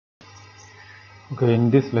Okay, in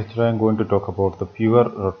this lecture I am going to talk about the pure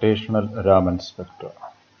rotational Raman spectra.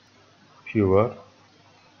 Pure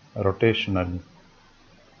rotational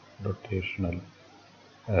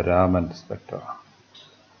Raman spectra.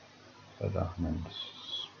 Raman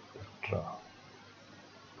spectra.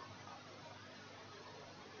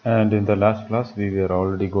 And in the last class we were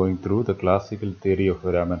already going through the classical theory of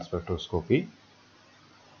Raman spectroscopy.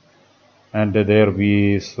 And there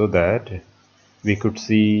we saw that we could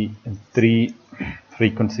see three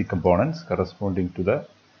frequency components corresponding to the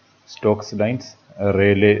Stokes lines,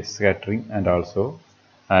 Rayleigh scattering, and also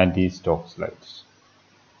anti-Stokes lines.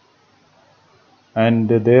 And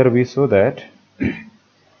there we saw that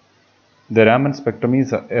the Raman spectrum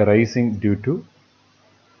is arising due to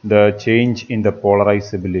the change in the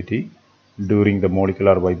polarizability during the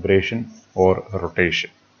molecular vibration or rotation.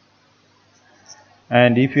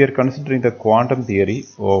 And if we are considering the quantum theory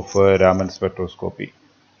of Raman spectroscopy,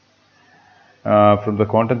 from the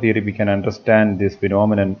quantum theory we can understand this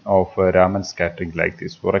phenomenon of Raman scattering like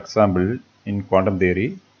this. For example, in quantum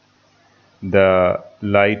theory, the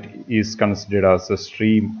light is considered as a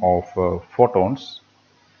stream of photons.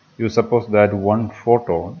 You suppose that one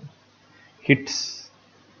photon hits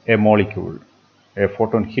a molecule. A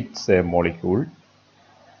photon hits a molecule,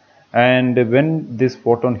 and when this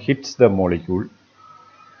photon hits the molecule,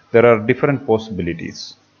 there are different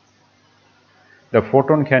possibilities. The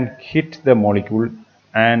photon can hit the molecule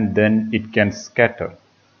and then it can scatter.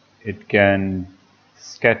 It can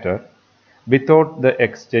scatter without the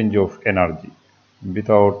exchange of energy.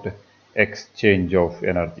 Without exchange of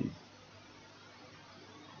energy.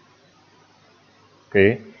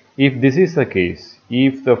 Okay. If this is the case,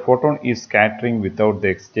 if the photon is scattering without the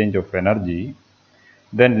exchange of energy,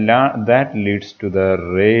 then that leads to the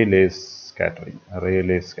Rayleigh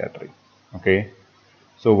scattering. Okay.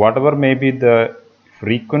 So whatever may be the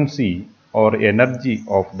frequency or energy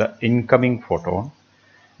of the incoming photon,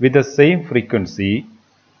 with the same frequency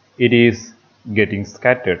it is getting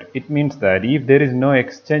scattered. It means that if there is no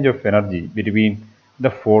exchange of energy between the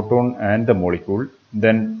photon and the molecule,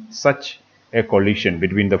 then such a collision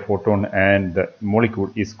between the photon and the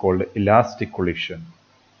molecule is called elastic collision.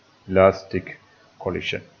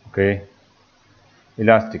 Okay,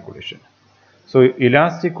 elastic collision. So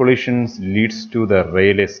elastic collisions leads to the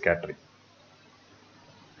Rayleigh scattering,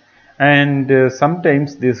 and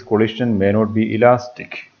sometimes this collision may not be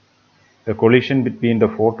elastic. The collision between the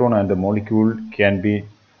photon and the molecule can be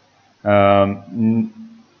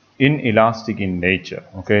inelastic in nature.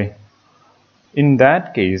 Okay, in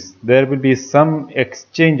that case there will be some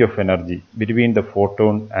exchange of energy between the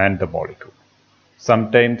photon and the molecule.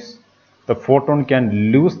 Sometimes the photon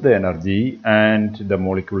can lose the energy and the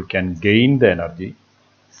molecule can gain the energy,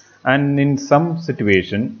 and in some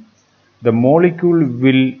situation the molecule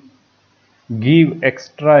will give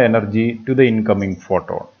extra energy to the incoming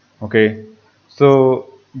photon. Okay,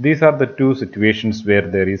 so these are the two situations where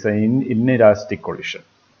there is an inelastic collision.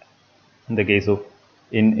 In the case of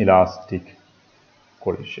inelastic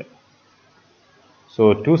collision,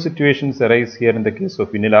 so two situations arise here. In the case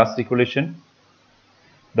of inelastic collision,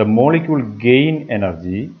 the molecule gain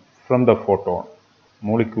energy from the photon.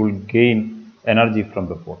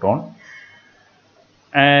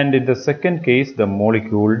 And in the second case, the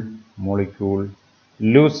molecule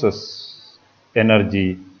loses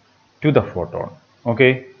energy to the photon.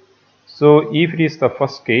 Okay, so if it is the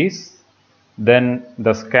first case, then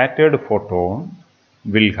the scattered photon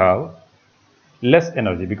will have less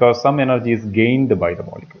energy because some energy is gained by the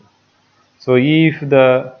molecule. So if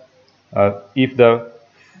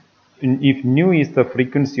nu is the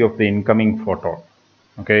frequency of the incoming photon,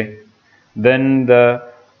 okay, then the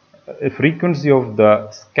frequency of the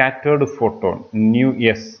scattered photon, nu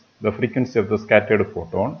s, the frequency of the scattered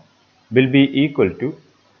photon will be equal to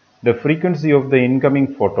the frequency of the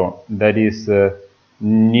incoming photon, that is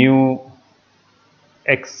nu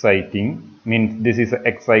exciting, means this is an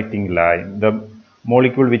exciting line, the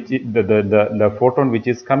molecule which the photon which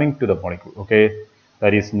is coming to the molecule, okay,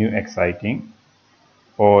 that is nu exciting,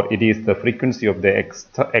 or it is the frequency of the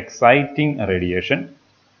exciting radiation,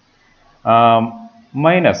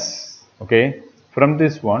 minus, okay, from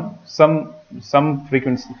this one some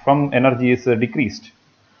frequency, some energy is decreased,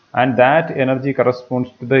 and that energy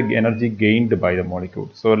corresponds to the energy gained by the molecule.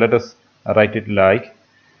 So let us write it like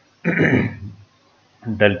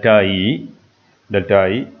delta E.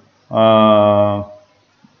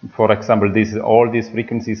 For example, all these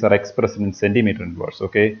frequencies are expressed in centimeter inverse.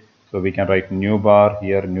 Okay, so we can write nu bar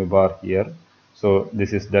here, nu bar here. So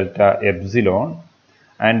this is delta epsilon,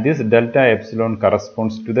 and this delta epsilon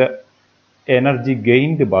corresponds to the energy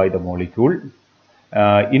gained by the molecule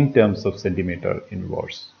in terms of centimeter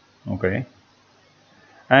inverse. Okay.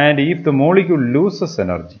 And if the molecule loses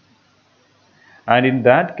energy, and in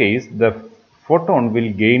that case the photon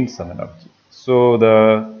will gain some energy. So the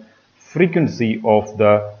frequency of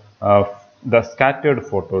the scattered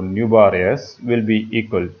photon nu bar s will be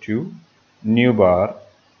equal to nu bar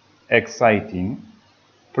exciting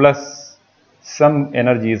plus some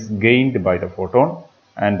energy is gained by the photon,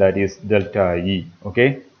 and that is delta E. Okay.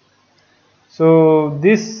 So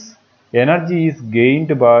this energy is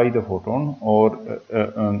gained by the photon, or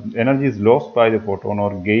energy is lost by the photon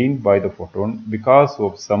or gained by the photon because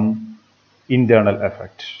of some internal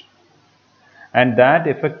effect, and that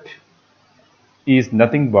effect is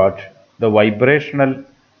nothing but the vibrational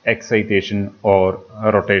excitation or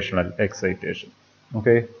rotational excitation.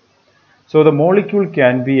 Okay. So the molecule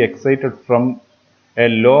can be excited from a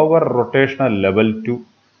lower rotational level to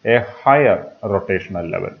a higher rotational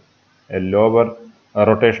level. A lower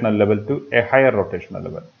rotational level to a higher rotational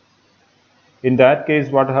level. In that case,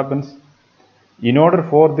 what happens? In order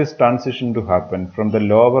for this transition to happen from the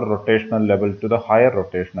lower rotational level to the higher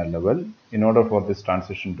rotational level, in order for this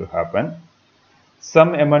transition to happen,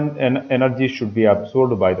 some energy should be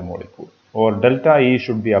absorbed by the molecule, or delta E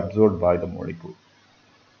should be absorbed by the molecule.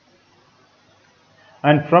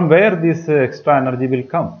 And from where this extra energy will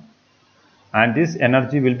come? And this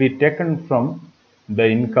energy will be taken from the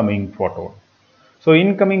incoming photon. So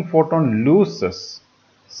incoming photon loses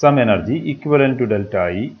some energy equivalent to delta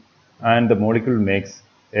E, and the molecule makes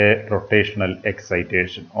a rotational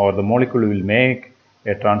excitation, or the molecule will make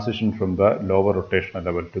a transition from the lower rotational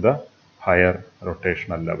level to the higher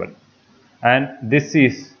rotational level. And this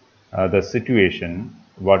is the situation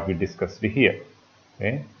what we discussed here.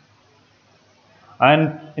 Okay.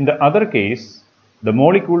 And in the other case, the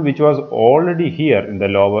molecule which was already here in the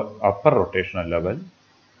upper rotational level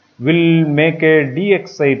will make a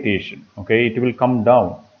de-excitation. Okay, it will come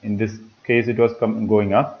down. In this case, it was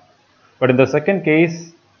going up. But in the second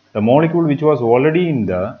case, the molecule which was already in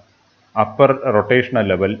the upper rotational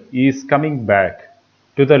level is coming back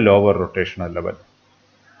to the lower rotational level.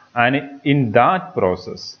 And in that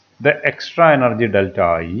process, the extra energy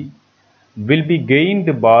delta E will be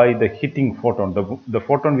gained by the hitting photon. The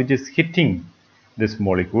photon which is hitting this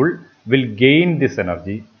molecule will gain this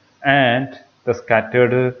energy, and the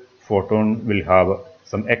scattered photon will have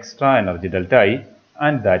some extra energy delta E,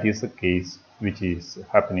 and that is the case which is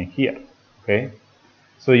happening here. Okay.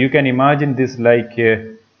 So you can imagine this like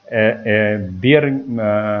a bearing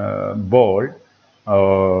ball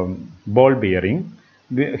bearing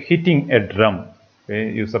hitting a drum.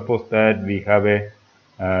 Okay. You suppose that we have a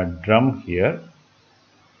drum here.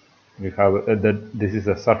 We have this is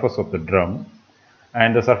the surface of the drum,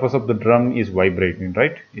 and the surface of the drum is vibrating,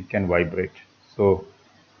 right? It can vibrate. So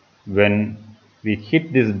when we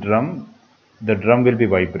hit this drum, the drum will be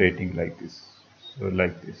vibrating like this. So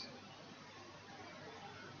like this.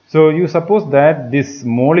 So you suppose that this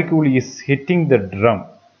molecule is hitting the drum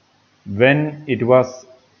when it was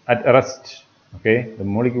at rest. Okay, the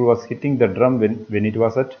molecule was hitting the drum when it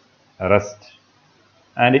was at rest.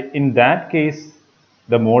 And in that case,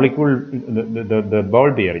 the molecule, the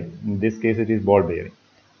ball bearing, in this case it is ball bearing.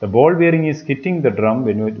 The ball bearing is hitting the drum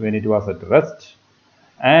when it was at rest,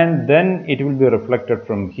 and then it will be reflected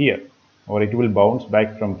from here, or it will bounce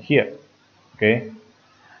back from here. Okay,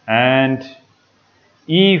 and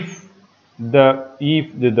if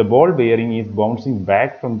the ball bearing is bouncing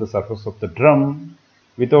back from the surface of the drum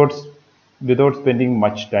without spending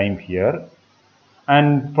much time here,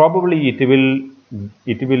 and probably it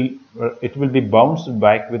will be bounced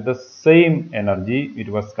back with the same energy it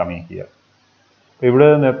was coming here. ഇവിടെ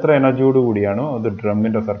നിന്ന് എത്ര എനർജിയോട് കൂടിയാണോ അത്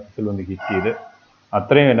ഡ്രമ്മിൻ്റെ സർഫസിൽ വന്ന് hit ചെയ്ത്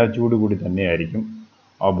അത്രയും എനർജിയോട് കൂടി തന്നെയായിരിക്കും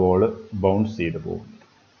ആ ബോൾ ബൗൺസ് ചെയ്ത് പോകുന്നത്.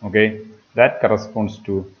 Okay, that corresponds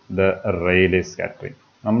to the Rayleigh scattering.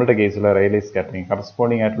 നമ്മുടെ കേസിലെ റെയിലേ സ്കാറ്ററിങ്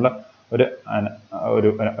കറസ്പോണ്ടിങ് ആയിട്ടുള്ള ഒരു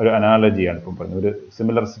അനാലജിയാണ് ഇപ്പം പറഞ്ഞത്, ഒരു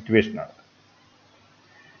സിമിലർ സിറ്റുവേഷനാണ്.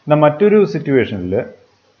 എന്നാൽ മറ്റൊരു സിറ്റുവേഷനിൽ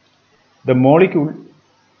the molecule,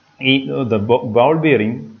 the ball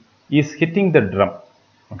bearing is hitting the drum,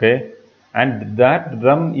 okay, and that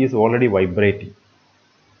drum is already vibrating.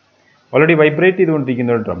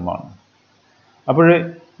 ചെയ്തുകൊണ്ടിരിക്കുന്ന ഒരു ഡ്രമ്മാണ്. അപ്പോൾ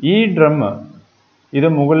ഈ ഡ്രം ഇത്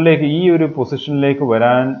മുകളിലേക്ക് ഈ ഒരു പൊസിഷനിലേക്ക്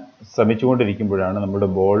വരാൻ ശ്രമിച്ചുകൊണ്ടിരിക്കുമ്പോഴാണ് നമ്മുടെ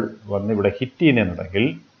ബോൾ വന്ന് ഇവിടെ ഹിറ്റ് ചെയ്യുന്നതെന്നുണ്ടെങ്കിൽ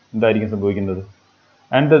എന്തായിരിക്കും സംഭവിക്കുന്നത്?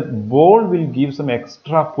 And the ball will give some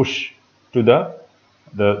extra push to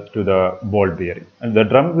the ball bearing, and the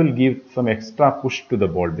drum will give some extra push to the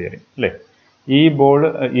ball bearing. അല്ലേ,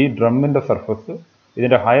 ഈ ഡ്രമ്മിൻ്റെ സർഫസ്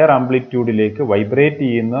ഇതിൻ്റെ ഹയർ ആംപ്ലിറ്റ്യൂഡിലേക്ക് വൈബ്രേറ്റ്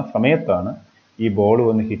ചെയ്യുന്ന സമയത്താണ് ഈ ബോൾ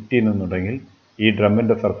വന്ന് ഹിറ്റ് ചെയ്യുന്നുണ്ടെങ്കിൽ ഈ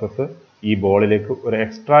ഡ്രമ്മിൻ്റെ സർഫസ് ഈ ബോളിലേക്ക് ഒരു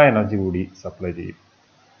എക്സ്ട്രാ എനർജി കൂടി സപ്ലൈ ചെയ്യും.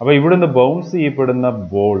 അപ്പോൾ ഇവിടുന്ന് ബൗൺസ് ചെയ്യപ്പെടുന്ന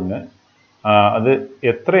ബോളിന് അത്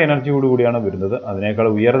എത്ര എനർജിയോട് കൂടിയാണ് വരുന്നത് അതിനേക്കാൾ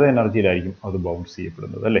ഉയർന്ന എനർജിയിലായിരിക്കും അത് ബൗൺസ്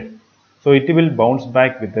ചെയ്യപ്പെടുന്നത് അല്ലേ. So it will bounce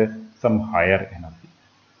back with some higher energy.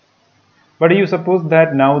 But you suppose that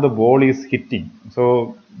now the ball is hitting. So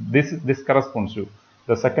this corresponds to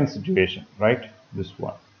the second situation, right? This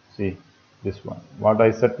one. See, this one. What I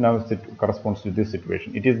said now corresponds to this situation.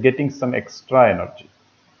 It is getting some extra energy.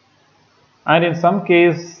 And in some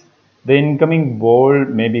case, the incoming ball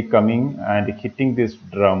may be coming and hitting this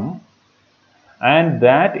drum. And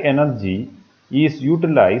that energy is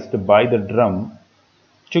utilized by the drum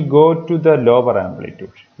to go to the lower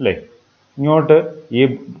amplitude. Like, ഇങ്ങോട്ട് ഈ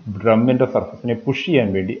ഡ്രമ്മിൻ്റെ സർഫസിനെ push ചെയ്യാൻ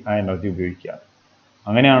വേണ്ടി ആ energy ഉപയോഗിക്കുക.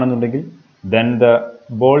 അങ്ങനെയാണെന്നുണ്ടെങ്കിൽ then the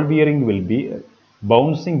ball bearing will be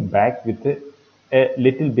bouncing back with a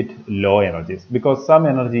little bit low energies because some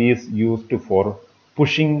energy is used for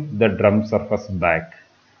pushing the drum surface back,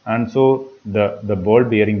 and so the ball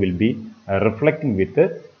bearing will be reflecting with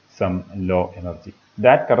some low energy.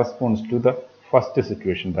 That corresponds to the first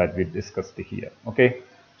situation that we discussed here. Okay,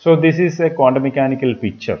 so this is a quantum mechanical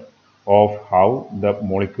picture of how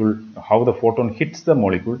the photon hits the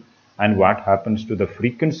molecule and what happens to the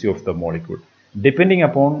frequency of the molecule depending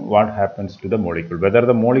upon what happens to the molecule. Whether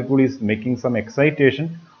the molecule is making some excitation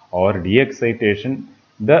or de-excitation,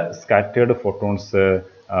 the scattered photons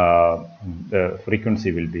the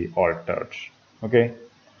frequency will be altered. Okay,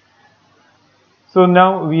 so now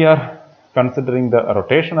we are considering the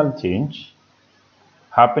rotational change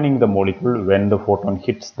happening in the molecule when the photon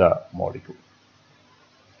hits the molecule.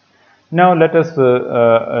 Now let us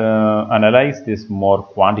analyze this more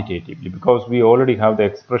quantitatively, because we already have the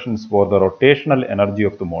expressions for the rotational energy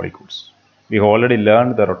of the molecules. We have already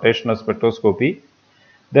learned the rotational spectroscopy.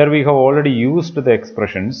 There we have already used the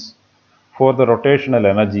expressions for the rotational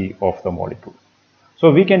energy of the molecule. So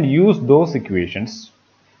we can use those equations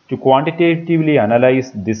to quantitatively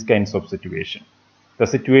analyze this kinds of situation. The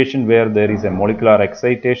situation where there is a molecular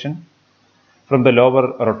excitation from the lower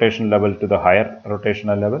rotational level to the higher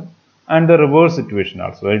rotational level, and the reverse situation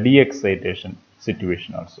also, a de-excitation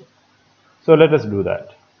situation also. So let us do that.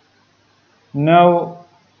 Now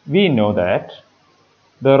we know that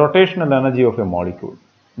the rotational energy of a molecule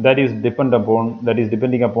that is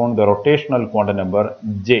depending upon the rotational quantum number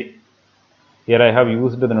J. Here I have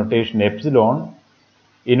used the notation epsilon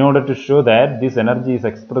in order to show that this energy is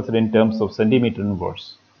expressed in terms of centimeter inverse.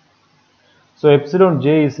 So epsilon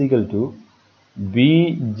J is equal to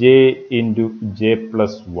Bj into J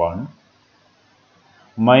plus 1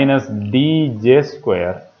 minus dj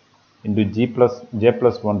square into j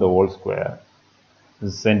plus 1 the whole square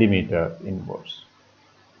centimeter inverse.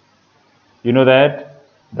 You know that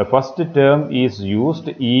the first term is used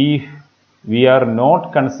if we are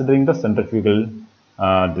not considering the centrifugal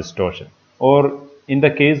distortion, or in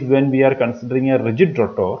the case when we are considering a rigid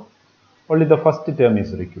rotor, only the first term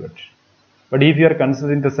is required. But if you are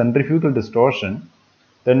considering the centrifugal distortion,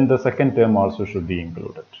 then the second term also should be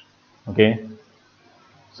included. Okay,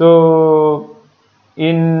 so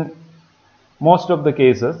in most of the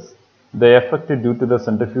cases the effect due to the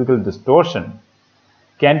centrifugal distortion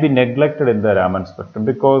can be neglected in the Raman spectrum,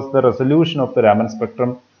 because the resolution of the Raman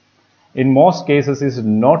spectrum in most cases is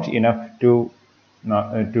not enough to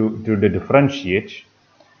differentiate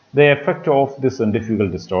the effect of the centrifugal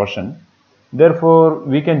distortion. Therefore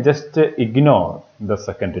we can just ignore the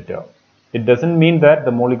second term. It doesn't mean that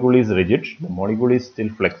the molecule is rigid, the molecule is still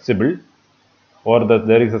flexible, or that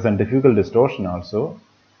there is a centrifugal distortion also,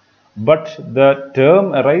 but the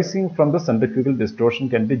term arising from the centrifugal distortion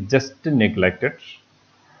can be just neglected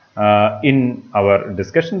in our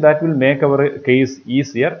discussion. That will make our case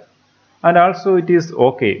easier, and also it is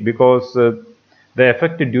okay because the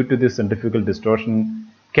effect due to this centrifugal distortion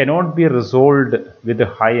cannot be resolved with a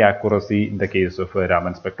high accuracy in the case of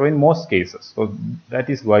Raman spectra in most cases. So that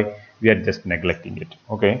is why we are just neglecting it.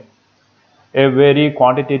 Okay, a very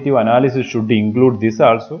quantitative analysis should include this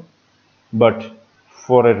also, but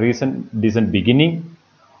for a decent beginning,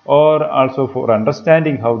 or also for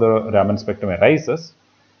understanding how the Raman spectrum arises,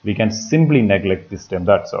 we can simply neglect this term,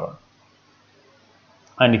 that's all.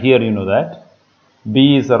 And here you know that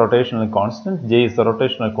B is a rotational constant, J is the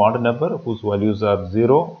rotational quantum number whose values are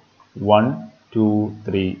 0, 1, 2,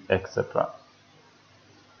 3, etc.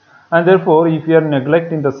 And therefore if we are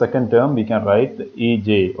neglecting the second term, we can write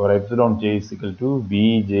Ej or epsilon J is equal to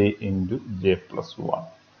Bj into J plus 1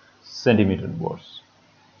 centimeter inverse.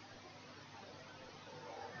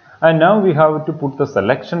 And now we have to put the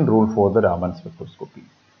selection rule for the Raman spectroscopy.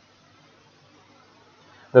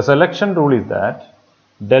 The selection rule is that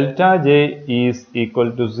delta J is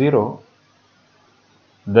equal to 0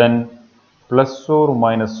 then plus or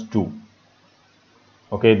minus 2.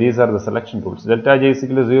 Okay, these are the selection rules. Delta J is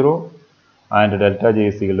equal to 0 and delta J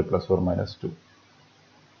is equal to plus or minus 2.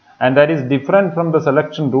 And that is different from the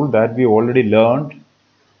selection rule that we already learned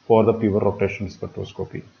for the pure rotational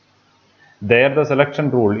spectroscopy. There the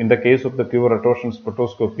selection rule in the case of the pure rotational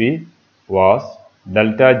spectroscopy was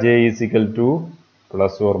delta J is equal to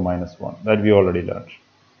plus or minus 1, that we already learned.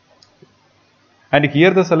 And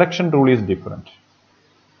here the selection rule is different.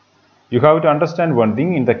 You have to understand one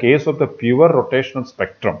thing. In the case of the pure rotational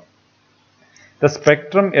spectrum, the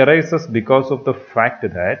spectrum arises because of the fact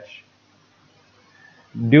that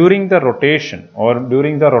during the rotation or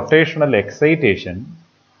during the rotational excitation,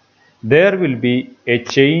 there will be a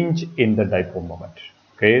change in the dipole moment.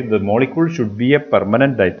 Okay, the molecule should be a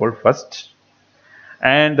permanent dipole first,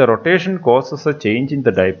 and the rotation causes a change in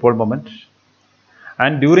the dipole moment.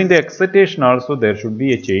 And during the excitation also there should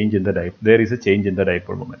be a change in the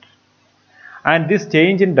dipole moment. And this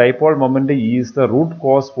change in dipole moment is the root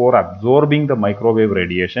cause for absorbing the microwave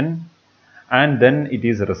radiation, and then it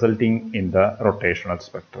is resulting in the rotational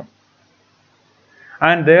spectrum.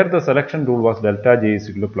 And there the selection rule was delta J is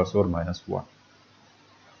equal to plus or minus 1.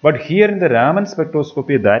 But here in the Raman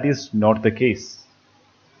spectroscopy, that is not the case.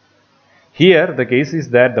 Here the case is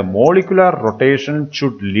that the molecular rotation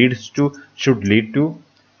should lead to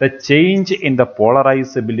the change in the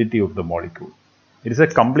polarizability of the molecule. It is a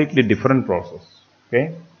completely different process.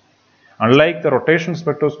 Okay? Unlike the rotation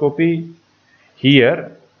spectroscopy,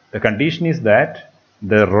 here the condition is that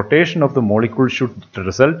the rotation of the molecule should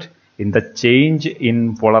result in the change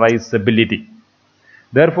in polarizability.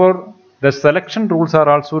 Therefore, the selection rules are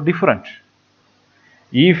also different.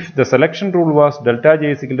 If the selection rule was delta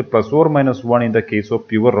J is equal to plus or minus 1 in the case of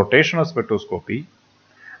pure rotational spectroscopy,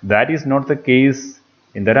 that is not the case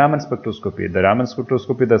in the Raman spectroscopy. In the Raman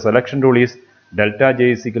spectroscopy, the selection rule is delta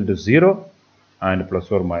J is equal to 0 and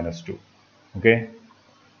plus or minus 2. Okay.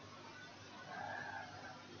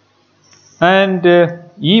 And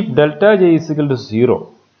if delta J is equal to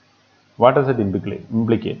 0, what does it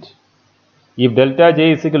implicate? If delta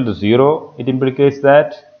J is equal to 0, it implicates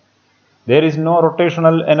that there is no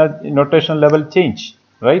rotational level change,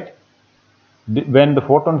 right? When the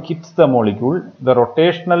photon hits the molecule, the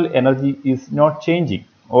rotational energy is not changing,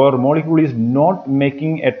 or molecule is not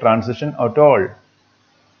making a transition at all.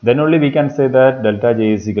 Then only we can say that delta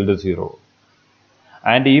J is equal to 0.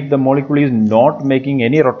 And if the molecule is not making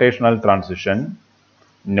any rotational transition,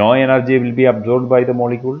 no energy will be absorbed by the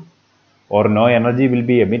molecule, or no energy will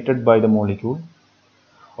be emitted by the molecule,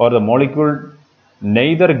 or the molecule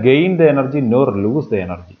neither gain the energy nor lose the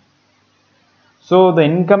energy. So the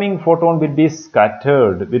incoming photon will be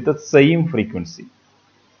scattered with the same frequency,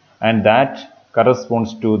 and that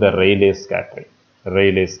corresponds to the Rayleigh scattering.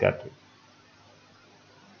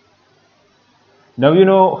 Now you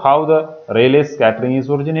know how the Rayleigh scattering is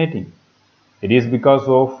originating. It is because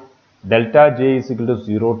of delta J is equal to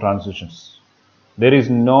 0 transitions. There is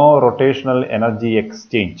no rotational energy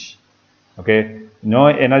exchange. Okay, no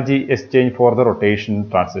energy exchange for the rotation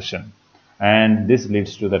transition, and this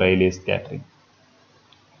leads to the Rayleigh scattering.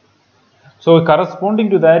 So corresponding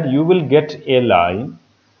to that, you will get a line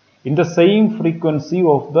in the same frequency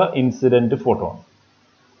of the incident photon.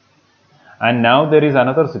 And now there is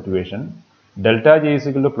another situation. Delta J is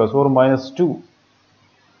equal to plus or minus 2.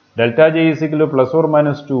 Delta J is equal to plus or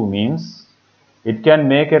minus 2 means it can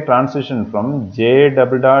make a transition from J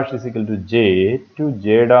double dash is equal to J to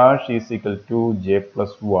J dash is equal to J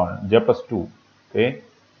plus 2. Okay.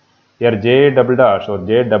 Here J double dash or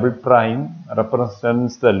J double prime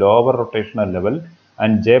represents the lower rotational level,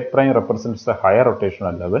 and J prime represents the higher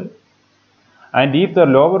rotational level. And if the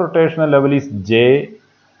lower rotational level is J,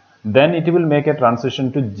 then it will make a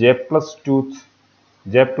transition to J plus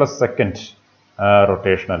second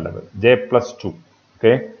rotational level, J plus 2.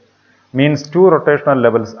 Okay, means 2 rotational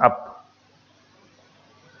levels up.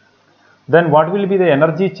 Then what will be the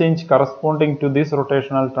energy change corresponding to this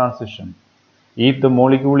rotational transition? If the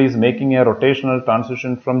molecule is making a rotational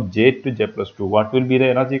transition from J to J plus 2, what will be the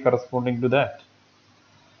energy corresponding to that?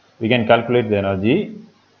 We can calculate the energy,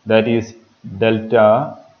 that is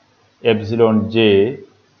delta epsilon J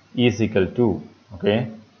is equal to, okay,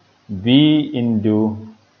 V into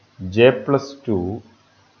J plus 2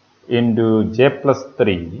 into J plus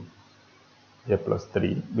 3,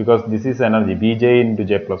 because this is energy Bj into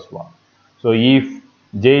J plus 1. So if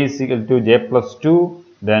J is equal to J plus 2,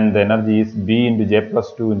 then the energy is B into J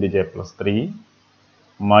plus 2 into J plus 3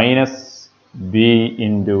 minus B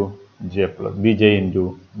into Bj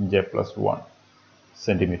into J plus 1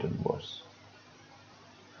 centimeter inverse.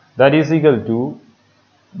 That is equal to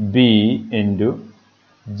B into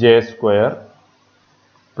j square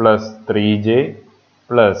plus 3j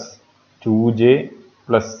plus 2j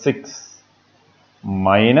plus 6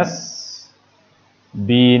 minus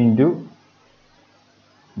b into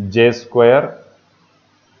j square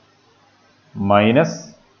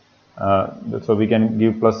minus, so we can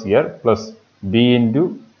give plus here, plus b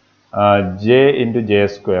into j into j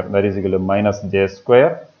square, that is equal to minus j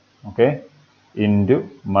square, okay, into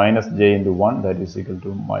minus j into 1, that is equal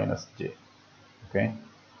to minus j, okay.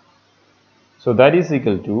 So that is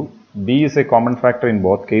equal to, b is a common factor in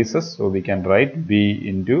both cases, so we can write b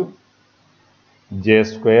into j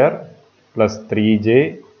square plus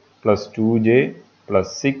 3j plus 2j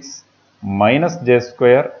plus 6 minus j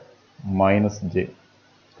square minus j,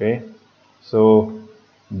 okay. So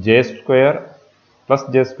j square plus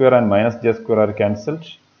j square and minus j square are cancelled.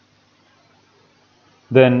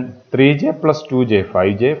 Then 3j plus 2j,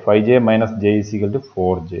 5j minus j is equal to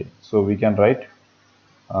 4j. So we can write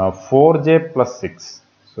 4j plus 6.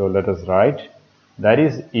 So let us write, that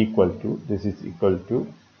is equal to, this is equal to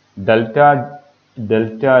delta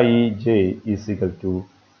Ej is equal to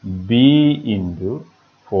b into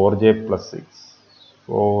 4j plus 6,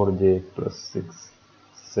 4j plus 6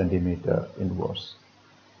 centimeter inverse.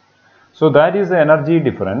 So that is the energy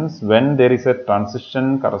difference when there is a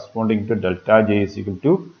transition corresponding to delta J is equal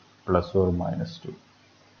to plus or minus 2.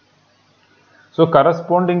 So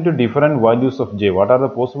corresponding to different values of J, what are the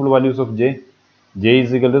possible values of J? J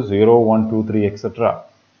is equal to 0, 1, 2, 3, etc.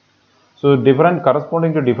 So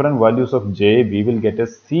corresponding to different values of J, we will get a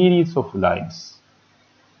series of lines.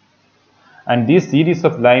 And this series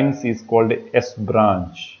of lines is called S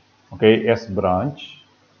branch. Okay, S branch.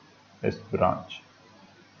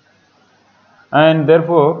 And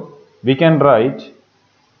therefore we can write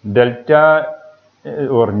delta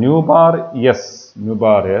or nu bar S.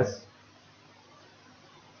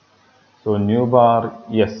 So nu bar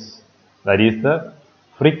S, that is the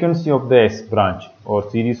frequency of the S branch or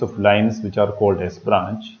series of lines which are called S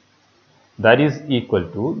branch. That is equal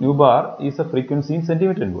to, nu bar is a frequency in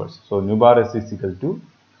centimeter inverse. So nu bar S is equal to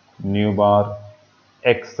nu bar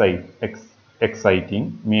exciting,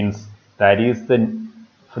 means that is the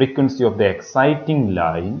frequency of the exciting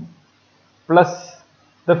line plus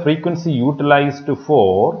the frequency utilized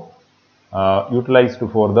for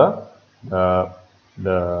the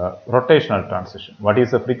rotational transition. What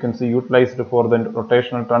is the frequency utilized for the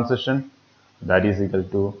rotational transition? That is equal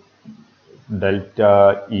to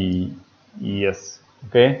delta ES.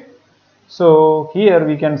 Okay. So here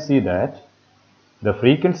we can see that the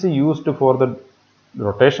frequency used for the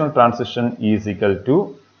rotational transition is equal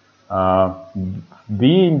to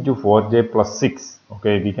b into 4j plus 6.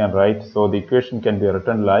 Okay, we can write, so the equation can be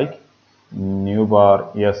written like nu bar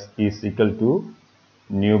S is equal to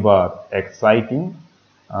nu bar exciting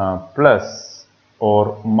plus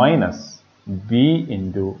or minus b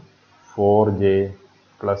into 4j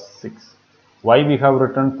plus 6. Why we have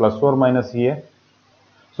written plus or minus here?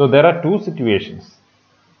 So there are two situations.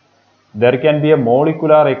 There can be a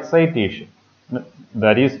molecular excitation,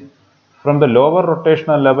 that is, from the lower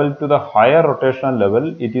rotational level to the higher rotational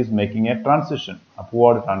level, it is making a transition,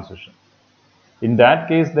 upward transition. In that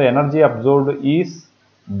case, the energy absorbed is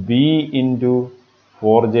B into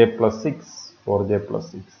 4j plus 6,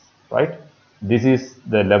 right? This is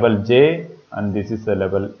the level J and this is the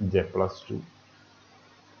level J plus 2.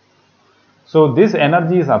 So this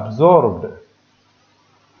energy is absorbed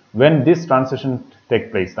when this transition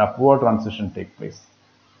takes place, the upward transition takes place.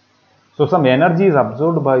 So some energy is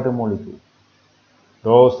absorbed by the molecule.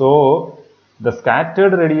 So the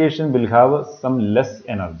scattered radiation will have some less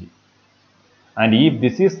energy. And if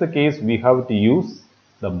this is the case, we have to use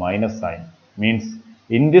the minus sign. Means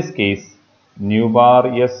in this case, nu bar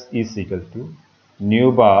S is equal to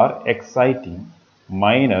nu bar exciting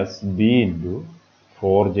minus B into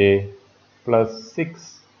 4j plus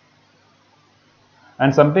 6.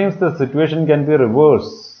 And sometimes the situation can be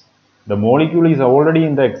reversed. The molecule is already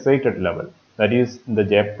in the excited level, that is in the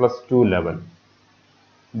J plus 2 level.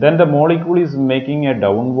 Then the molecule is making a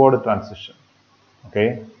downward transition.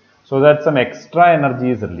 Okay, so that some extra energy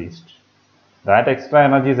is released. That extra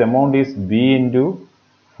energy's amount is B into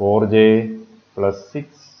 4j plus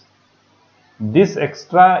 6. This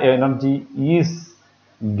extra energy is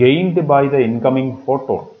gained by the incoming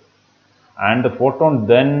photon, and the photon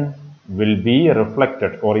then will be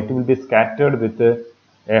reflected, or it will be scattered with a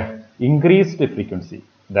increased frequency.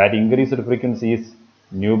 That increased frequency is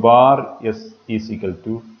nu bar S is equal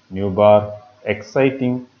to nu bar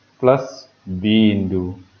exciting plus B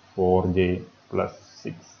into 4j plus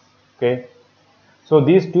 6. Okay. So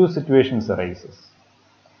these two situations arises.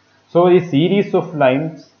 So a series of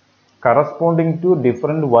lines corresponding to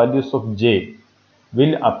different values of J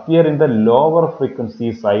will appear in the lower frequency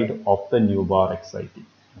side of the nu bar exciting.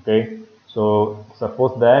 Okay, so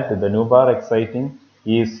suppose that the nu bar exciting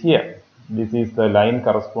is here. This is the line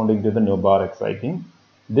corresponding to the nu bar exciting.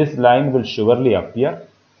 This line will surely appear,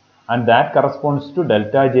 and that corresponds to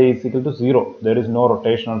delta J is equal to 0. There is no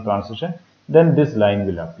rotational transition. Then this line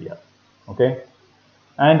will appear. Okay,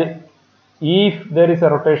 and if there is a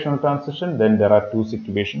rotational transition, then there are two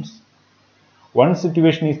situations. One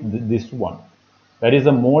situation is this one. That is,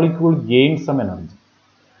 the molecule gains some energy,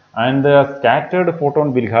 and the scattered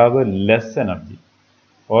photon will have less energy,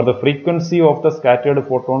 or the frequency of the scattered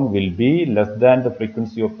photon will be less than the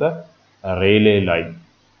frequency of the Rayleigh line.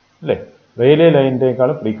 Rayleigh line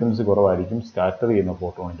frequency scatter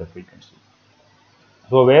photon frequency.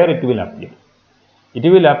 So where it will appear? It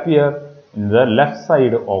will appear in the left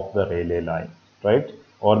side of the Rayleigh line, right,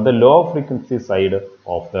 or the low frequency side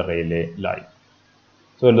of the Rayleigh line.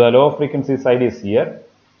 So the low frequency side is here.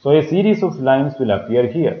 So a series of lines will appear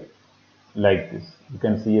here like this. You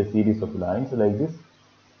can see a series of lines like this.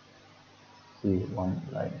 See one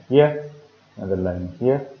line here, another line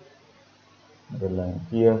here, another line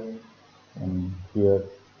here, and here,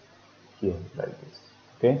 like this.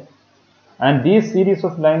 Okay, and these series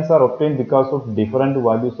of lines are obtained because of different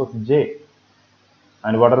values of J.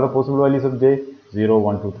 And what are the possible values of J? 0,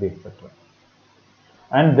 1, 2, 3, etc.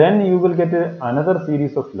 And then you will get another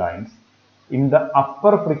series of lines in the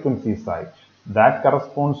upper frequency side that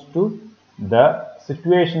corresponds to the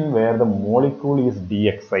situation where the molecule is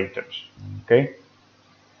de-excited. Okay,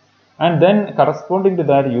 and then corresponding to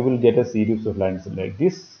that you will get a series of lines like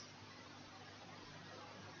this,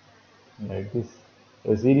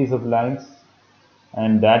 a series of lines,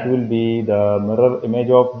 and that will be the mirror image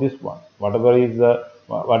of this one. Whatever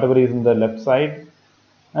is in the left side,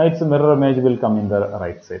 its mirror image will come in the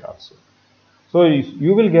right side also. So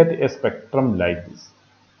you will get a spectrum like this.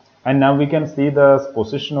 And now we can see the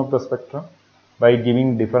position of the spectrum by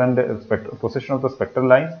giving different position of the spectral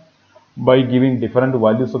lines by giving different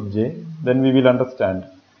values of J. Then we will understand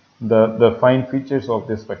the fine features of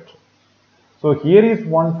this spectrum. So here is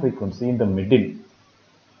one frequency in the middle,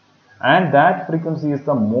 and that frequency is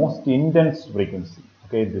the most intense frequency.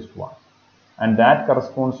 Okay, this one, and that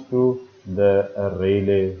corresponds to the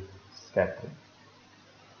Rayleigh scattering.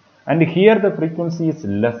 And here the frequency is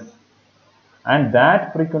less, and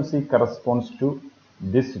that frequency corresponds to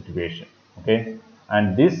this situation. Okay,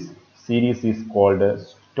 and this series is called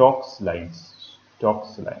Stokes lines.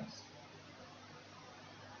 Stokes lines.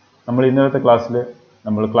 നമ്മൾ ഇന്നത്തെ ക്ലാസ്സിൽ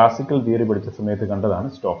നമ്മൾ classical theory പഠിച്ച സമയത്ത് കണ്ടതാണ്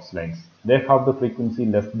Stokes lines. They have the frequency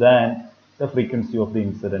less than the frequency of the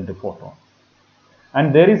incident photon, and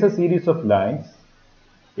there is a series of lines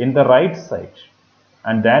in the right side,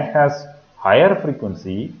 and that has higher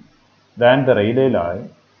frequency than the Rayleigh line,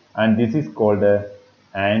 and this is called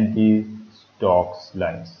anti-Stokes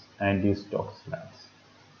lines. Anti-Stokes lines.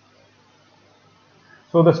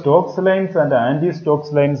 So the Stokes lines and the anti-Stokes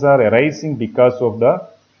lines are arising because of the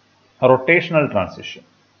rotational transition.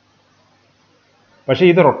 പക്ഷേ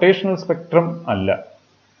ഇത് rotational spectrum അല്ല.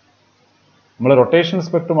 നമ്മൾ rotational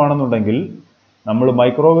spectrum ആണെന്നുണ്ടെങ്കിൽ നമ്മൾ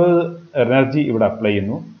microwave energy ഇവിടെ apply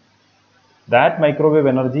ചെയ്യുന്നു. That microwave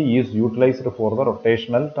energy is utilized for the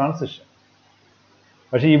rotational transition.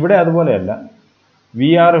 പക്ഷേ ഇവിടെ അതുപോലെയല്ല. We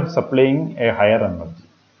are supplying a higher energy,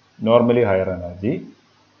 normally higher energy.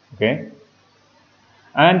 Okay,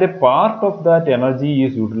 and a part of that energy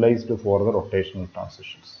is utilized for the rotational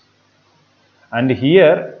transitions. And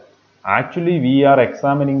here actually we are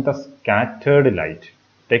examining the scattered light.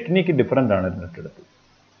 Technique different ആണ് ഇതിനെടുത്ത്.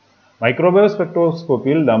 Microwave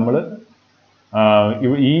സ്പെക്ട്രോസ്കോപ്പിയിൽ നമ്മൾ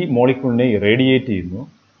ഈ മോളിക്യൂളിനെ radiate ചെയ്യുന്നു.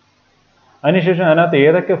 അതിനുശേഷം അതിനകത്ത്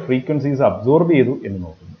ഏതൊക്കെ frequencies absorb ചെയ്തു എന്ന്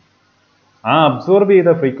നോക്കുന്നു. ആ അബ്സോർബ്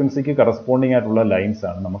ചെയ്ത ഫ്രീക്വൻസിക്ക് കറസ്പോണ്ടിങ് ആയിട്ടുള്ള ലൈൻസ്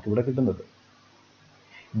ആണ് നമുക്കിവിടെ കിട്ടുന്നത്.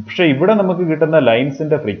 പക്ഷെ ഇവിടെ നമുക്ക് കിട്ടുന്ന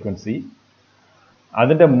ലൈൻസിന്റെ ഫ്രീക്വൻസി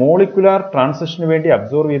അതിന്റെ മോളിക്കുലാർ ട്രാൻസിഷന് വേണ്ടി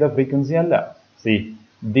അബ്സോർബ് ചെയ്ത ഫ്രീക്വൻസി അല്ല. See,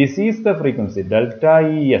 this is the frequency delta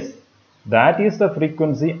ES. That is the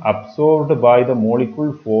frequency absorbed by the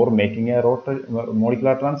molecule for making a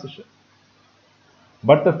molecular transition.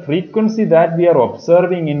 But the frequency that we are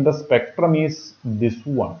observing in the spectrum is this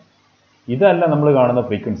one. ഇതല്ല നമ്മൾ കാണുന്ന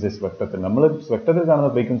frequency സ്പെക്ട്രത്തിൽ. നമ്മൾ സ്പെക്ട്രത്തിൽ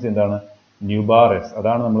കാണുന്ന frequency എന്താണ്? New bar S.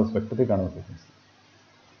 അതാണ് നമ്മൾ സ്പെക്ട്രത്തിൽ കാണുന്ന frequency.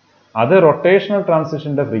 അത് റൊട്ടേഷണൽ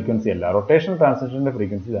ട്രാൻസിഷന്റെ ഫ്രീക്വൻസി അല്ല. റൊട്ടേഷണൽ ട്രാൻസിഷന്റെ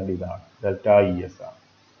ഫ്രീക്വൻസി ഇതാണ്, ഡെൽറ്റ ഇ എസ് ആണ്.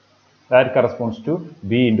 That corresponds to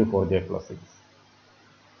B into 4J plus 6.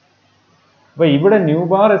 അപ്പോൾ ഇവിടെ ന്യൂ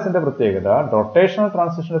ബാർ എസിന്റെ പ്രത്യേകത റൊട്ടേഷണൽ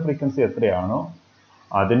ട്രാൻസിഷന്റെ ഫ്രീക്വൻസി എത്രയാണോ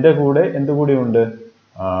അതിന്റെ കൂടെ എന്തുകൂടിയുണ്ട്?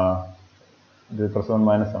 ഇത്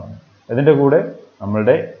 +1 - ആണ്. ഇതിന്റെ കൂടെ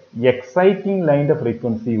നമ്മളുടെ എക്സൈറ്റിംഗ് ലൈൻ്റെ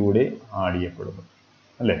ഫ്രീക്വൻസി കൂടി ആഡ് ചെയ്യപ്പെടുന്നു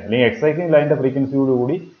അല്ലേ, അല്ലെങ്കിൽ എക്സൈറ്റിംഗ് ലൈൻ്റെ ഫ്രീക്വൻസിയോട്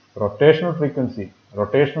കൂടി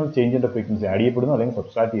റൊട്ടേഷണൽ ചേഞ്ചിൻ്റെ ഫ്രീക്വൻസി ആഡ് ചെയ്യപ്പെടുന്നു അല്ലെങ്കിൽ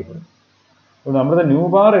സബ്സ്ട്രാക്ട് ചെയ്യപ്പെടുന്നു. അപ്പോൾ നമ്മുടെ ന്യൂ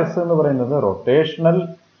ബാർ എസ് എന്ന് പറയുന്നത് റൊട്ടേഷണൽ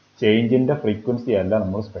ചേഞ്ചിൻ്റെ ഫ്രീക്വൻസി അല്ല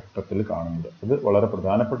നമ്മൾ സ്പെക്ട്രത്തിൽ കാണുന്നത്. ഇത് വളരെ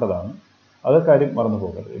പ്രധാനപ്പെട്ടതാണ്, അത് കാര്യം മറന്നു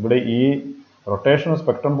പോകരുത്. ഇവിടെ ഈ റൊട്ടേഷണൽ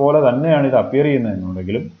സ്പെക്ട്രം പോലെ തന്നെയാണ് ഇത് അപ്പിയർ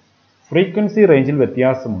ചെയ്യുന്നതെന്നുണ്ടെങ്കിലും ഫ്രീക്വൻസി റേഞ്ചിൽ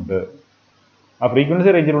വ്യത്യാസമുണ്ട്. ആ ഫ്രീക്വൻസി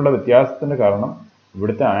റേഞ്ചിലുള്ള വ്യത്യാസത്തിൻ്റെ കാരണം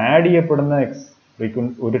ഇവിടുത്തെ ആഡ് ചെയ്യപ്പെടുന്ന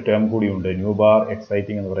ഒരു ടേം കൂടിയുണ്ട്, ന്യൂ ബാർ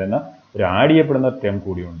എക്സൈറ്റിംഗ് എന്ന് പറയുന്ന ഒരു ആഡ് ചെയ്യപ്പെടുന്ന ടേം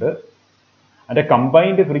കൂടിയുണ്ട്. അതിൻ്റെ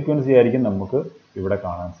കമ്പൈൻഡ് ഫ്രീക്വൻസി ആയിരിക്കും നമുക്ക് ഇവിടെ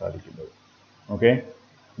കാണാൻ സാധിക്കുന്നത്. Okay,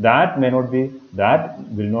 that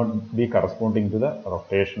will not be corresponding to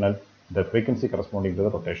the frequency corresponding to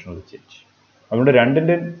the rotational change. അതുകൊണ്ട്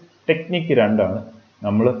രണ്ടിൻ്റെ ടെക്നിക്ക് രണ്ടാണ്,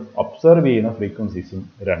 നമ്മൾ ഒബ്സർവ് ചെയ്യുന്ന ഫ്രീക്വൻസീസും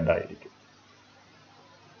രണ്ടായിരിക്കും.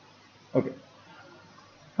 ഓക്കെ,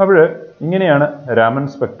 അപ്പോൾ ഇങ്ങനെയാണ് രാമൻ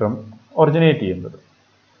സ്പെക്ട്രം ഒറിജിനേറ്റ് ചെയ്യുന്നത്.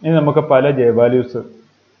 ഇനി നമുക്ക് പല ജെ വാല്യൂസ്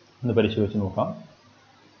ഒന്ന് പരിശോധിച്ച് നോക്കാം.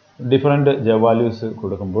 ഡിഫറെൻറ്റ് ജെ വാല്യൂസ്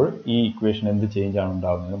കൊടുക്കുമ്പോൾ ഈ ഇക്വേഷൻ എന്ത് ചേഞ്ച് ആണ്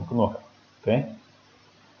ഉണ്ടാകുന്നത് നമുക്ക് നോക്കാം. Okay,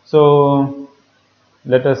 so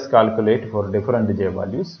let us calculate for different j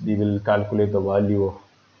values. We will calculate the value of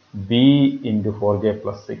b into 4j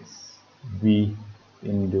plus 6, b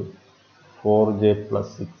into 4j plus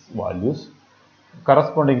 6 values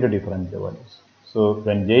corresponding to different j values. So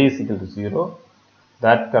when j is equal to 0,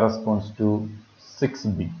 that corresponds to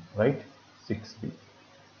 6b, right? 6b.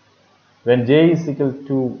 When j is equal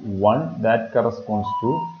to 1, that corresponds to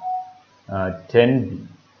 10b.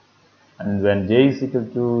 And when j is equal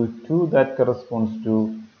to 2, that corresponds to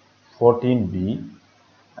 14b.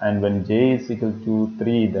 And when j is equal to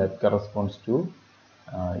 3, that corresponds to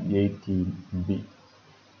 18b.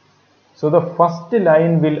 So the first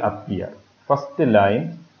line will appear, first line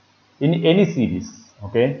in any series,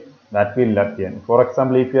 okay, that will appear. For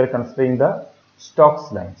example, if you are considering the Stokes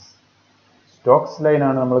lines, Stokes line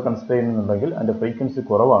ആണ് നമ്മൾ consider ചെയ്യുന്നുണ്ടെങ്കിൽ അതിൻ്റെ frequency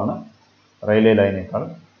കുറവാണ് railway ലൈനേക്കാൾ.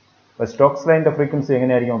 Stokes line the frequency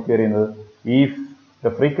എങ്ങനെയായിരിക്കും appear ചെയ്യുന്നത്? If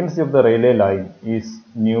the frequency of the relay line is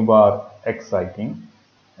nu bar exciting,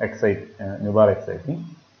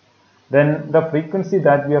 then the frequency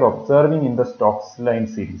that we are observing in the Stokes line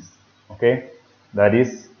series, okay, that is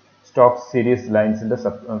Stokes series lines in the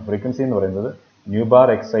frequency എന്ന് പറയുന്നത് nu bar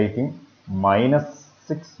exciting minus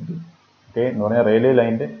 6b. okay, എന്ന് പറഞ്ഞാൽ railway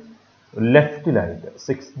ലൈനിൻ്റെ ലെഫ്റ്റിലായിട്ട്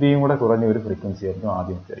 6b കൂടെ കുറഞ്ഞ ഒരു frequency ആയിരിക്കും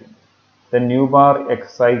ആദ്യം തരുന്നത്. Then nu bar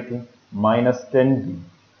exciting minus 10b,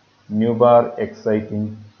 nu bar exciting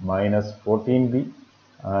minus 14b,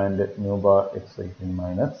 and nu bar exciting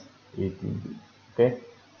minus 18b. Okay,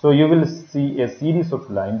 so you will see a series of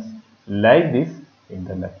lines like this in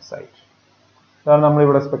the left side. അതാണ് നമ്മൾ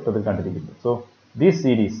ഇവിടെ സ്പെക്ട്രത്തിൽ കണ്ടിരിക്കുന്നത്. So this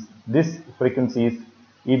series, this frequency is,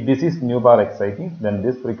 if this is nu bar exciting, then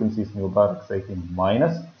this frequency is nu bar exciting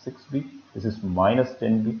minus 6b, this is minus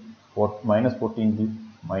 10b, minus 14b,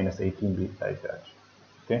 minus 18b, like that.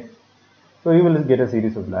 Okay, so you will get a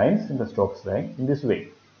series of lines in the Stokes line in this way.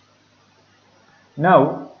 Now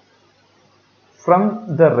from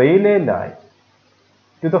the relay line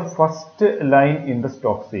to the first line in the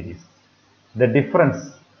Stokes series, the difference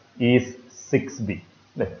is 6b.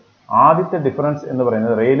 ആദ്യത്തെ difference എന്ന്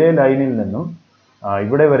പറയുന്നത് railway ലൈനിൽ നിന്നും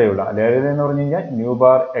ഇവിടെ വരെയുള്ള railway എന്ന് പറഞ്ഞു കഴിഞ്ഞാൽ new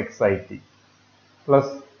bar എക്സൈറ്റി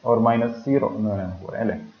plus or minus 0 എന്ന് വേണമെങ്കിൽ പറയാം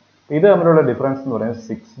അല്ലേ. ഇത് തമ്മിലുള്ള ഡിഫറൻസ് എന്ന് പറയുന്നത്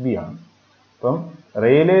 6b ആണ്. അപ്പം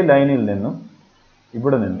റെയിൽവേ ലൈനിൽ നിന്നും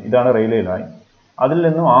ഇവിടെ നിന്ന് ഇതാണ് റെയിൽവേ ലൈൻ, അതിൽ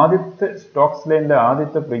നിന്നും ആദ്യത്തെ സ്റ്റോക്സ് ലൈനിലെ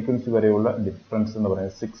ആദ്യത്തെ ഫ്രീക്വൻസി വരെയുള്ള ഡിഫറൻസ് എന്ന്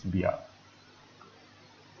പറയുന്നത് 6b ആണ്.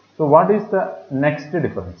 So what is the next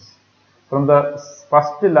difference from the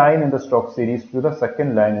first line in the Stokes series to the second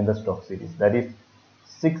line in the Stokes series? That is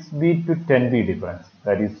 6b to 10b difference,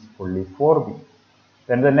 that is only 4b.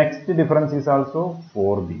 Then the next difference is also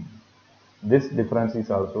 4b. This difference is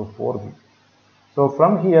also 4b. So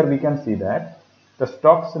from here we can see that the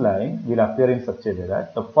Stokes line will appear in such a way that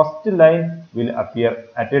the first line will appear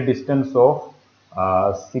at a distance of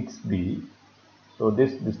 6b. So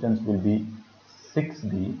this distance will be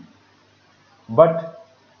 6b. But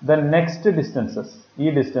the next distances, ഈ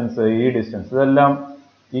distance ഇതെല്ലാം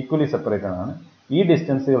equally separated ആണ്. ഈ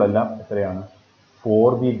ഡിസ്റ്റൻസുകളെല്ലാം എത്രയാണ്?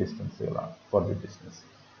 4b ഡിസ്റ്റൻസുകളാണ്, 4b distance.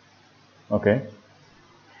 Okay,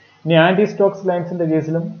 ഇനി anti Stokes ലൈൻസിൻ്റെ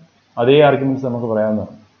കേസിലും അതേ arguments നമുക്ക്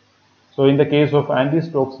പറയാവുന്നതാണ്. So in the case of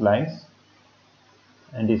anti-Stokes lines,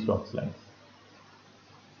 in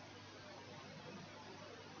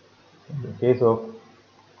the case of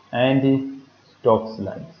anti-Stokes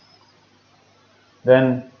lines, then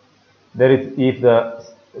there is, if the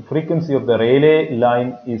frequency of the relay line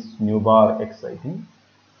is nu bar exciting,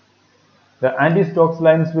 the anti-Stokes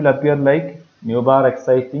lines will appear like nu bar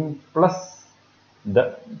exciting plus the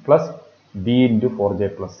plus b into 4j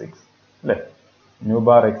plus 6. Right? Nu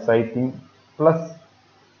bar exciting plus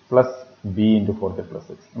b into 4j plus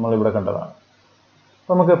 6. നമ്മൾ ഇവിടെ കണ്ടതാണ്.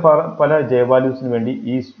 നമുക്ക് പല j valuesന് വേണ്ടി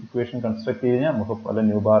ഈ equation construct ചെയ്ത് കഴിഞ്ഞാൽ നമുക്ക് പല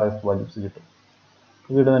nu bar s values കിട്ടും.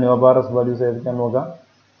 കിട്ടുന്ന nu bar s values ഏതൊക്കെയാണെന്ന് നോക്കാം.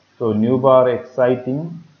 So nu bar exciting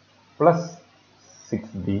plus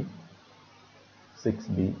 6b,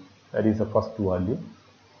 that is the first value.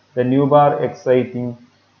 Then nu bar exciting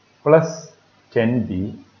plus 10b,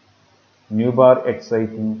 nu bar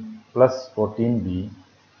exciting plus 14b,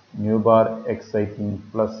 nu bar exciting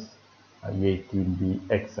plus 18b,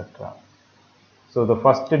 etc. So the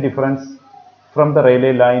first difference from the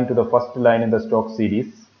Rayleigh line to the first line in the Stokes series,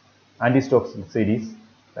 anti-Stokes series,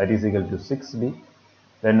 that is equal to 6b.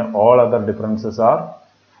 Then all other differences are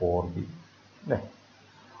 4b.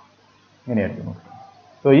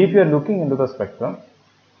 So if you are looking into the spectrum,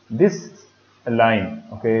 this line,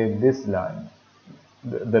 okay, this line,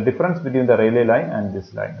 the difference between the Rayleigh line and this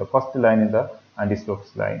line, the first line in the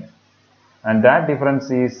anti-Stokes line, and that difference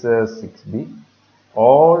is 6b.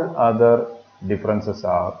 All other differences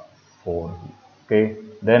are 4b. Okay,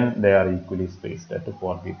 then they are equally spaced at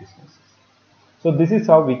 4b distances. So this is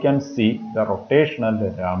how we can see the rotational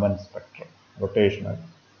Raman spectrum. Rotational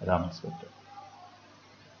Raman spectrum.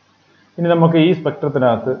 ഇനി നമുക്ക് ഈ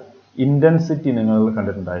സ്പെക്ട്രത്തിനകത്ത് intensity നിങ്ങൾ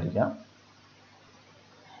കണ്ടിട്ടുണ്ടായിരിക്കാം.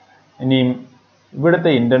 ഇനിയും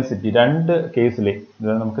ഇവിടുത്തെ intensity രണ്ട് കേസിൽ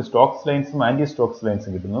നമുക്ക് Stokes ലൈൻസും anti Stokes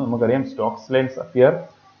ലൈൻസും കിട്ടുന്നു. നമുക്കറിയാം Stokes lines appear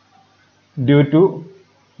due to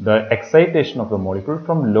the excitation of the molecule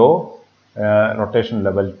from low rotation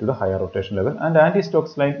level to the higher rotation level, and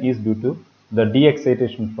anti-Stokes line is due to the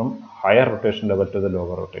de-excitation from higher rotation level to the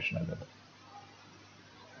lower rotational level.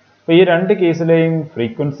 അപ്പോൾ ഈ രണ്ട് കേസിലെയും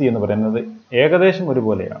frequency എന്ന് പറയുന്നത് ഏകദേശം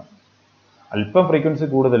ഒരുപോലെയാണ്. അല്പം frequency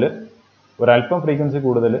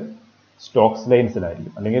കൂടുതൽ Stokes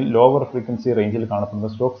ലൈൻസിലായിരിക്കും, അല്ലെങ്കിൽ ലോവർ ഫ്രീക്വൻസി റേഞ്ചിൽ കാണപ്പെടുന്ന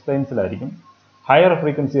സ്റ്റോക്സ് ലൈൻസിലായിരിക്കും. ഹയർ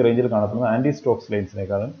ഫ്രീക്വൻസി റേഞ്ചിൽ കാണപ്പെടുന്ന ആന്റി സ്റ്റോക്സ്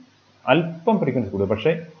ലൈൻസിനേക്കാളും അല്പം ഫ്രീക്വൻസി കൂടുതൽ.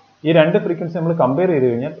 പക്ഷേ ഈ രണ്ട് ഫ്രീക്വൻസി നമ്മൾ കമ്പയർ ചെയ്ത്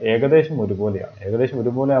കഴിഞ്ഞാൽ ഏകദേശം ഒരുപോലെയാണ്. ഏകദേശം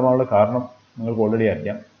ഒരുപോലെ ആവാനുള്ള കാരണം നിങ്ങൾക്ക് ഓൾറെഡി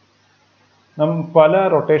അറിയാം. പല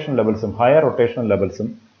rotation ലെവൽസും higher rotation ലെവൽസും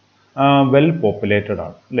well populated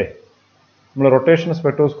ആണ്, അല്ലേ? നമ്മൾ റൊട്ടേഷൻ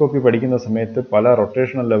സ്പെക്ട്രോസ്കോപ്പി പഠിക്കുന്ന സമയത്ത് പല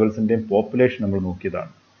റൊട്ടേഷണൽ ലെവൽസിൻ്റെയും പോപ്പുലേഷൻ നമ്മൾ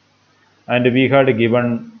നോക്കിയതാണ്. And we had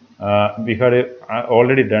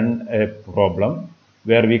already done a problem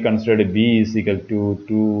where we considered b is equal to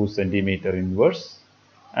 2 centimeter inverse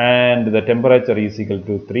and the temperature is equal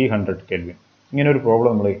to 300 Kelvin. ഇങ്ങനെ ഒരു പ്രോബ്ലം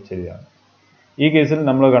നമ്മൾ ചെയ്തതാണ്. ഈ കേസിൽ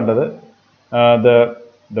നമ്മൾ കണ്ടത്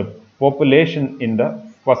the population in the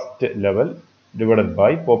first level divided by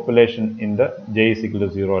population in the j is equal to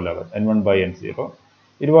 0 level, n1 by n0,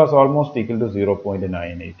 it was almost equal to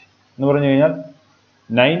 0.98. എന്ന് പറഞ്ഞു കഴിഞ്ഞാൽ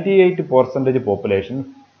 98% population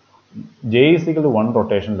j is equal to 1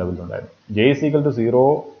 rotation level ഉണ്ടായിരുന്നു. j is equal to 0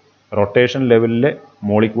 rotation ലെവലിലെ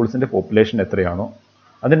മോളിക്യൂൾസിന്റെ population എത്രയാണോ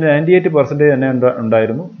അതിന് 98% തന്നെ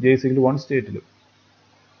ഉണ്ടായിരുന്നു j is equal to 1 സ്റ്റേറ്റിലും.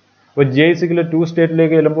 അപ്പോൾ j is equal to 2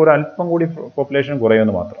 സ്റ്റേറ്റിലേക്ക് ചെല്ലുമ്പോൾ ഒരു അല്പം കൂടി പോപ്പുലേഷൻ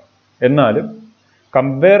കുറയുമെന്ന് മാത്രം. എന്നാലും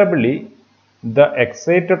കമ്പാരബിളി the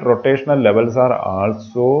excited rotational levels are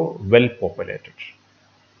also well populated.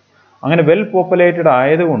 അങ്ങനെ വെൽ പോപ്പുലേറ്റഡ്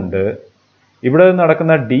ആയതുകൊണ്ട് ഇവിടെ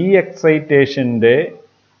നടക്കുന്ന ഡീഎക്സൈറ്റേഷൻ്റെ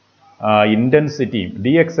ഇൻറ്റൻസിറ്റിയും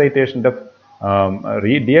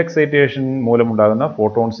ഡീഎക്സൈറ്റേഷൻ മൂലമുണ്ടാകുന്ന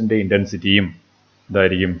ഫോട്ടോൺസിൻ്റെ ഇൻറ്റൻസിറ്റിയും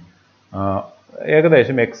ഇതായിരിക്കും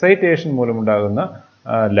ഏകദേശം എക്സൈറ്റേഷൻ മൂലമുണ്ടാകുന്ന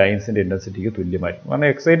ലൈൻസിൻ്റെ ഇൻറ്റൻസിറ്റിക്ക് തുല്യമായിരിക്കും. കാരണം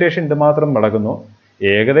എക്സൈറ്റേഷൻ എന്തുമാത്രം നടക്കുന്നു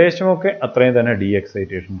ഏകദേശമൊക്കെ അത്രയും തന്നെ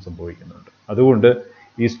ഡീഎക്സൈറ്റേഷൻ സംഭവിക്കുന്നുണ്ട്. അതുകൊണ്ട്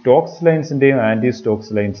ഈ സ്റ്റോക്സ് ലൈൻസിൻ്റെയും ആൻറ്റി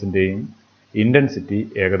സ്റ്റോക്സ് ലൈൻസിൻ്റെയും ഇൻറ്റൻസിറ്റി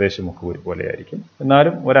ഏകദേശമൊക്കെ ഒരുപോലെ ആയിരിക്കും.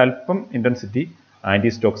 എന്നാലും ഒരല്പം ഇൻറ്റൻസിറ്റി ആൻറ്റി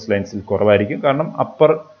സ്റ്റോക്സ് ലൈൻസിൽ കുറവായിരിക്കും. കാരണം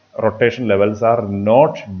upper rotation levels are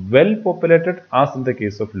not well populated as in the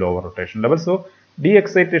case of lower rotation levels. So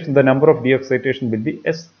de-excitation, the number of de-excitation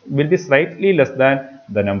will be slightly less than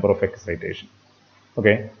the number of excitation.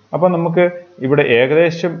 Okay, അപ്പോൾ നമുക്ക് ഇവിടെ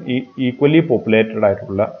ഏകദേശം equally populated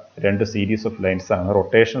ആയിട്ടുള്ള രണ്ട് series of lines ആണ്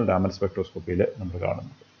rotational Raman സ്പെക്ട്രോസ്കോപ്പിയിൽ നമ്മൾ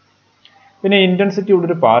കാണുന്നത്. പിന്നെ ഇൻറ്റൻസിറ്റിയുടെ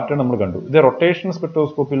ഒരു പാറ്റേൺ നമ്മൾ കണ്ടു. ഇത് റൊട്ടേഷണൽ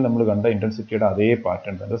സ്പെക്ട്രോസ്കോപ്പിയിൽ നമ്മൾ കണ്ട ഇൻറ്റൻസിറ്റിയുടെ അതേ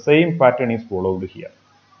പാറ്റേൺ തന്നെ. The same pattern is followed here.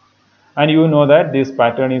 And you know that this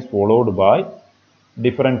pattern is followed by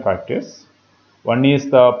different factors. One is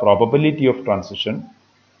the probability of transition.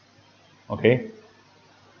 Okay,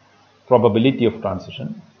 probability of transition,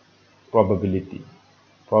 probability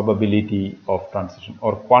of transition,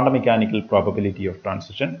 or quantum mechanical probability of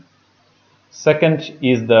transition. Second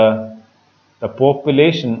is the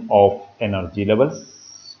population of energy levels,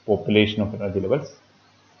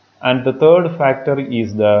 and the third factor is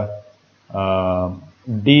the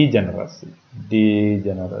degeneracy.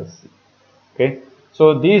 Okay, so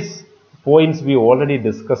these points we already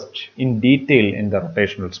discussed in detail in the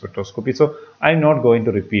rotational spectroscopy, so I'm not going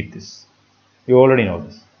to repeat this. You already know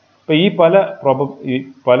this. So ഈ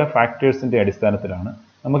പല ഫാക്ടേഴ്സിന്റെ അടിസ്ഥാനത്തിലാണ്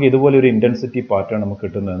നമുക്ക് ഇതുപോലെ ഒരു intensity pattern നമുക്ക്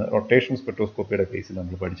കിട്ടുന്നത്. Rotation സ്പെക്ട്രോസ്കോപ്പിയുടെ കേസിൽ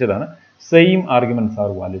നമ്മൾ പഠിച്ചതാണ്. Same arguments R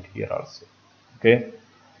valid here also. Okay,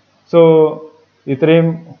 so ഇത്രയും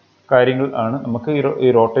കാര്യങ്ങൾ ആണ് നമുക്ക്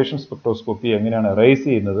ഈ റൊട്ടേഷൻ സ്പെക്ട്രോസ്കോപ്പി എങ്ങനെയാണ് എറേസ്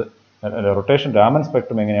ചെയ്യുന്നത്, റൊട്ടേഷൻ രാമൻ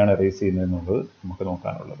സ്പെക്ട്രം എങ്ങനെയാണ് എറേസ് ചെയ്യുന്നത് എന്നുള്ളത് നമുക്ക്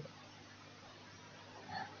നോക്കാനുള്ളത്.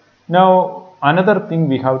 Now another thing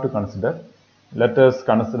we have to consider, let us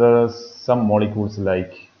consider some molecules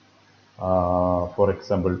like for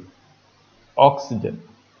example oxygen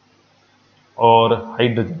or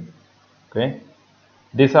hydrogen. Okay,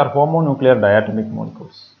 these are homonuclear diatomic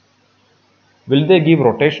molecules. Will they give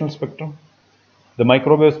rotational spectrum? The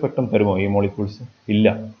microwave spectrum തരുമോ ഈ molecules? ഇല്ല.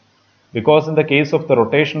 Because in the case of the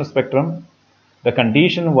rotational spectrum, the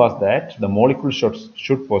condition was that the molecule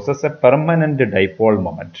should possess a permanent dipole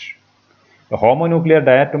moment. The homonuclear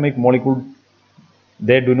diatomic molecule,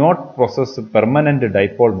 they do not possess a permanent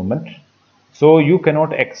dipole moment, so you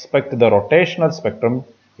cannot expect the rotational spectrum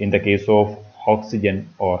in the case of oxygen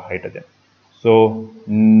or hydrogen. So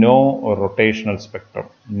no rotational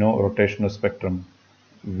spectrum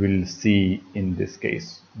will see in this case.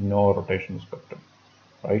 No rotational spectrum,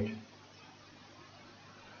 right?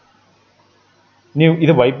 Now, is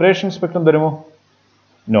the vibration spectrum tharumo?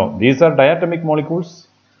 No, these are diatomic molecules.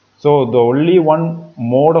 So the only one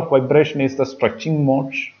mode of vibration is the stretching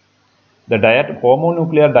mode. The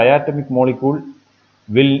homonuclear diatomic molecule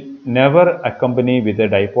will never accompany with a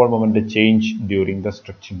dipole moment change during the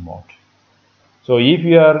stretching mode. So if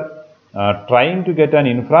you are trying to get an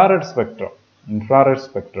infrared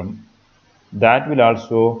spectrum, that will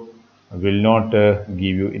also not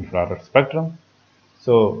give you infrared spectrum.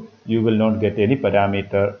 So you will not get any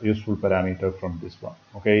useful parameter from this one.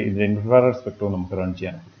 Okay, in the infrared spectrum namukku run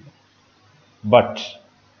cheyan pattilla. But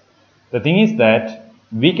the thing is that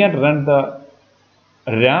we can run the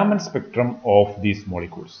Raman spectrum of these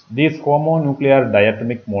molecules. This homonuclear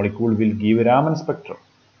diatomic molecule will give Raman spectrum.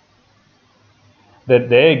 That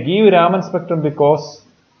they give Raman spectrum because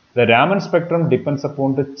the Raman spectrum depends upon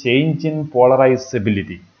the change in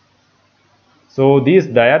polarizability. So this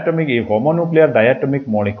homonuclear diatomic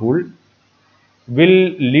molecule will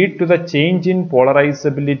lead to the change in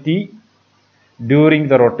polarizability during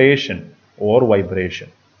the rotation or vibration.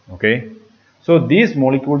 Okay, so these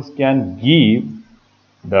molecules can give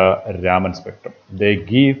the Raman spectrum. They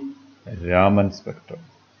give Raman spectrum.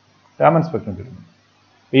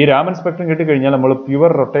 ഈ Raman spectrum കിട്ടിക്കഴിഞ്ഞാൽ നമ്മൾ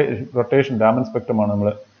pure rotation Raman സ്പെക്ട്രമാണ് നമ്മൾ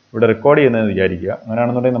ഇവിടെ record ചെയ്യുന്നതെന്ന് വിചാരിക്കുക.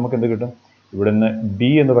 അങ്ങനെയാണെന്നുണ്ടെങ്കിൽ നമുക്ക് എന്ത് കിട്ടും? ഇവിടെ നിന്ന് ബി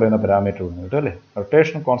എന്ന് പറയുന്ന പാരാമീറ്റർ വന്നു കിട്ടും അല്ലേ?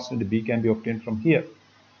 Rotational constant B can be obtain from here.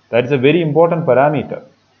 That is A very important parameter.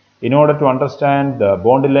 In order to understand the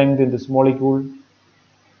bond length in this molecule,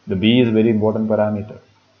 the B is very important parameter.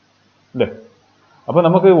 അല്ലേ? അപ്പോൾ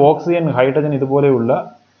നമുക്ക് oxygen, hydrogen ഇതുപോലെയുള്ള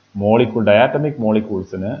diatomic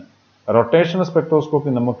മോളിക്യൂൾസിന് rotational spectroscopy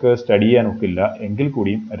നമുക്ക് study ചെയ്യാൻ ഒക്കില്ല. എങ്കിൽ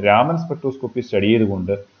കൂടിയും Raman spectroscopy study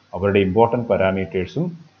ചെയ്തുകൊണ്ട് അവരുടെ ഇമ്പോർട്ടൻറ്റ് പാരാമീറ്റേഴ്സും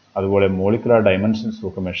അതുപോലെ മോളിക്കുലർ ഡയമെൻഷൻസും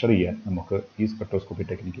ഒക്കെ മെഷർ ചെയ്യാൻ നമുക്ക് ഈ സ്പെക്ട്രോസ്കോപ്പി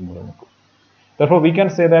ടെക്നിക്ക് മൂലം നോക്കും. Therefore, we can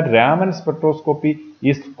say that Raman spectroscopy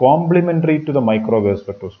is complementary to the microwave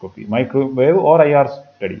spectroscopy, microwave or IR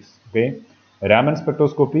studies. Okay, Raman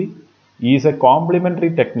spectroscopy is a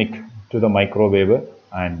complementary technique to the microwave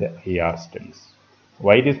and IR studies.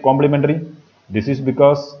 Why it is complementary? This is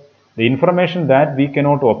because the information that we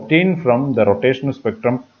cannot obtain from the rotational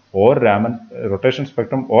spectrum or rotation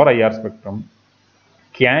spectrum or IR spectrum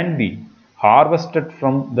can be harvested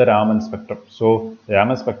from the Raman spectrum. So the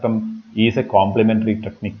Raman spectrum is a complementary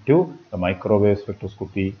technique to the microwave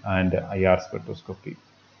spectroscopy and IR spectroscopy.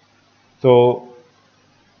 So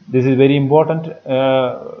this is very important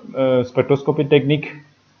spectroscopy technique,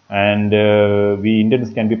 and we Indians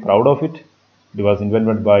can be proud of it. It was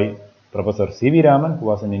invented by Professor C.V. Raman, who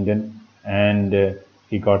was an Indian, and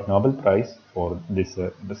he got Nobel Prize for this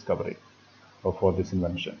discovery or for this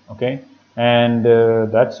invention. Okay, and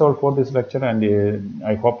that's all for this lecture, and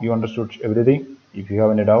I hope you understood everything. If you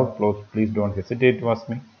have any doubt, please don't hesitate to ask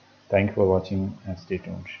me. Thank you for watching and stay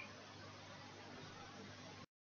tuned.